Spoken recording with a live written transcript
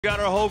Got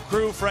our whole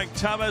crew, Frank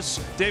Thomas,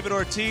 David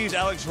Ortiz,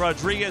 Alex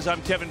Rodriguez.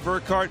 I'm Kevin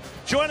Burkhardt.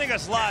 Joining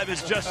us live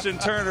is Justin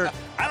Turner.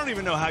 I don't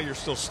even know how you're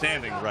still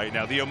standing right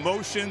now. The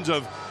emotions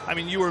of, I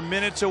mean, you were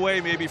minutes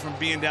away maybe from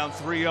being down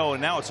 3-0,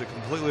 and now it's a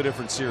completely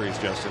different series,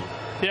 Justin.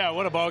 Yeah,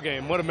 what a ball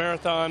game. What a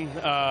marathon.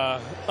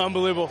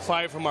 Unbelievable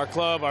fight from our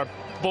club. Our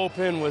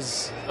bullpen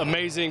was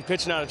amazing,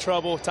 pitching out of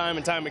trouble time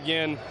and time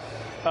again.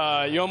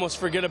 You almost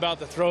forget about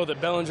the throw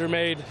that Bellinger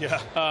made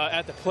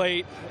at the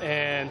plate,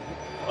 and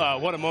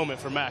what a moment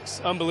for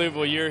Max.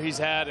 Unbelievable year he's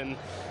had, and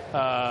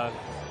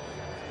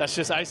that's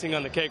just icing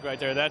on the cake right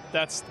there.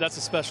 That's a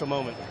special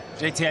moment.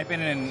 JT, I've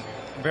been in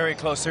a very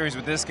close series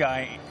with this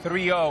guy,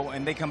 3-0,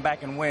 and they come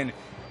back and win.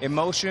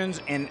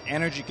 Emotions and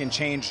energy can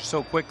change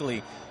so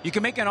quickly. You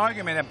can make an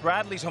argument that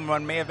Bradley's home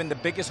run may have been the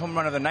biggest home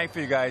run of the night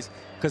for you guys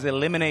because it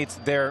eliminates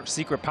their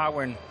secret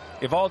power, and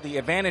Evaldi,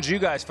 advantage you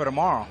guys for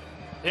tomorrow.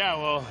 Yeah,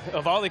 well,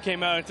 Evaldi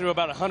came out and threw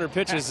about 100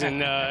 pitches,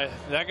 and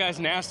that guy's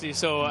nasty.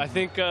 So I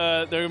think there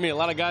are going to be a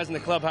lot of guys in the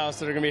clubhouse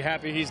that are going to be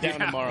happy he's down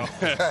tomorrow.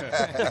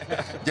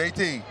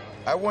 JT,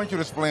 I want you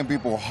to explain to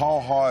people how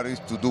hard it is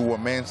to do what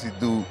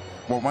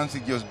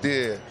Muncy just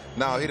did.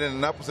 Now hitting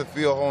an opposite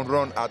field home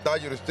run at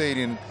Dodger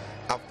Stadium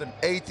after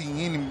 18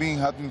 innings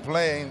had been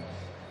playing,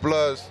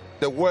 plus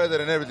the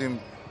weather and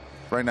everything.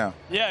 Right now.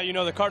 Yeah, you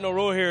know, the cardinal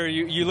rule here,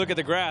 you look at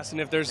the grass, and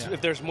if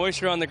there's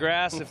moisture on the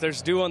grass, if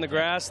there's dew on the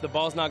grass, the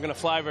ball's not going to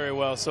fly very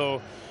well. So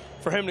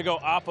for him to go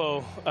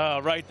oppo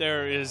right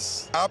there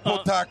is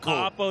oppo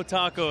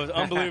taco is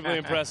unbelievably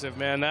impressive,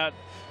 man.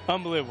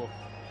 Unbelievable.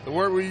 The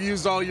word we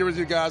used all year with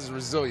you guys is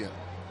resilient.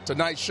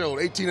 Tonight showed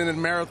 18 in the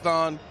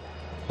marathon.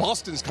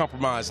 Boston's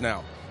compromised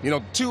now. You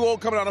know,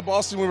 2-0 coming out of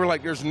Boston, we were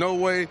like, there's no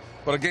way,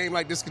 but a game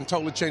like this can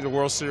totally change the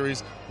World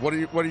Series. What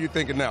are you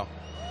thinking now?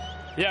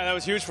 Yeah, that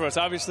was huge for us.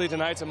 Obviously,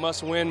 tonight's a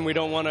must-win. We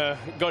don't want to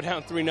go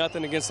down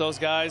 3-0 against those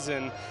guys.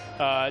 And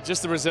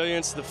just the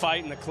resilience, the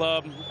fight in the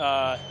club,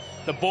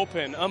 the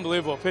bullpen,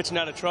 unbelievable. Pitching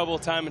out of trouble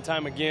time and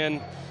time again.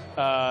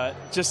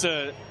 Just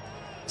a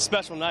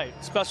special night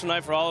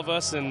for all of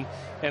us. And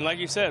like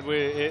you said,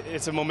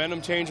 it's a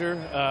momentum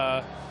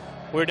changer.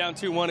 We're down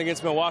 2-1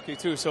 against Milwaukee,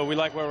 too, so we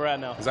like where we're at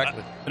now.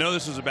 Exactly. I know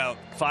this was about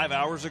 5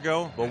 hours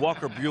ago, but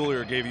Walker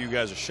Buehler gave you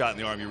guys a shot in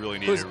the arm you really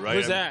needed, right?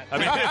 Who's that?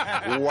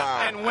 I mean,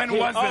 wow. And when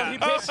was that?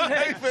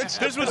 He pitched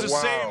this was the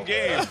same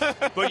game,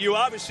 but you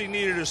obviously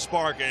needed a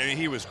spark, and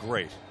he was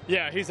great.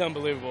 Yeah, he's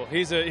unbelievable.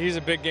 He's a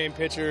big game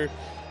pitcher.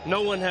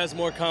 No one has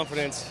more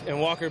confidence in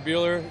Walker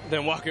Buehler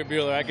than Walker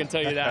Buehler, I can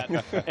tell you that.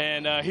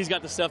 And he's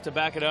got the stuff to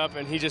back it up,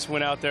 and he just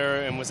went out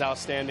there and was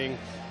outstanding.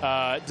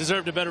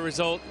 Deserved a better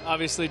result.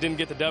 Obviously didn't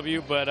get the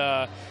W,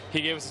 but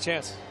he gave us a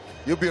chance.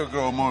 You'll be a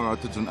girl more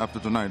after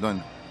tonight, don't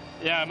you?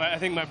 Yeah, I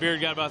think my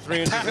beard got about 3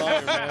 inches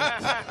longer, man.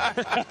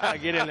 I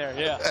get in there,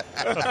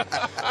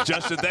 yeah.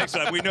 Justin, thanks.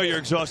 We know you're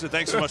exhausted.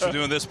 Thanks so much for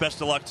doing this. Best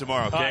of luck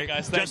tomorrow, okay? All right,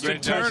 guys,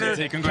 Justin Turner,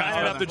 kind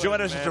enough to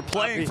join us after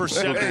playing for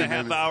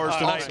 7.5 hours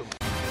tonight. Awesome.